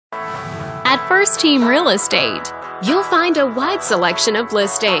At First Team Real Estate, you'll find a wide selection of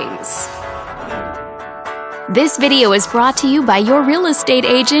listings. This video is brought to you by your real estate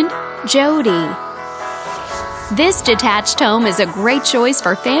agent, Jody. This detached home is a great choice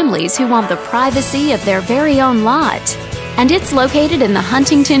for families who want the privacy of their very own lot, and it's located in the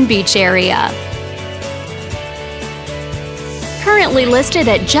Huntington Beach area. Currently listed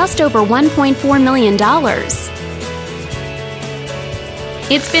at just over $1.4 million.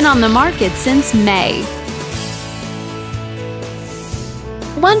 It's been on the market since May.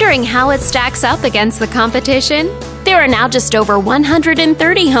 Wondering how it stacks up against the competition? There are now just over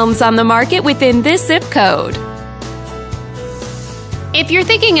 130 homes on the market within this zip code. If you're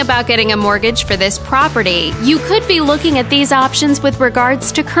thinking about getting a mortgage for this property, you could be looking at these options with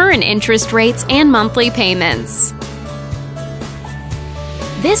regards to current interest rates and monthly payments.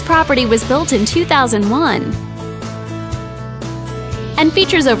 This property was built in 2001 and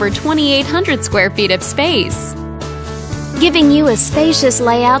features over 2,800 square feet of space, giving you a spacious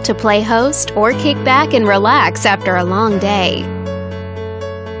layout to play host or kick back and relax after a long day.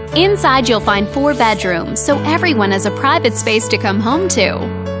 Inside, you'll find 4 bedrooms, so everyone has a private space to come home to,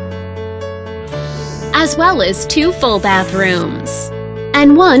 as well as 2 full bathrooms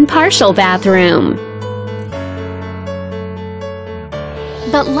and 1 partial bathroom.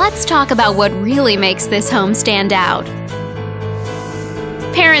 But let's talk about what really makes this home stand out.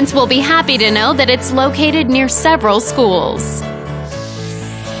 Parents will be happy to know that it's located near several schools.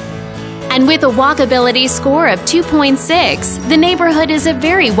 And with a walkability score of 2.6, the neighborhood is a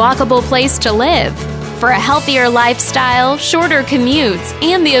very walkable place to live, for a healthier lifestyle, shorter commutes,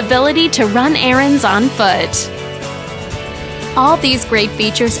 and the ability to run errands on foot. All these great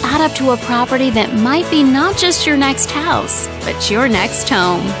features add up to a property that might be not just your next house, but your next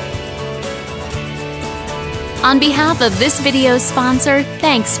home. On behalf of this video's sponsor,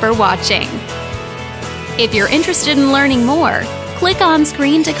 thanks for watching. If you're interested in learning more, click on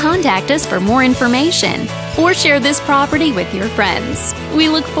screen to contact us for more information or share this property with your friends. We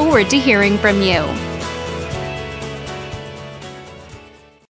look forward to hearing from you.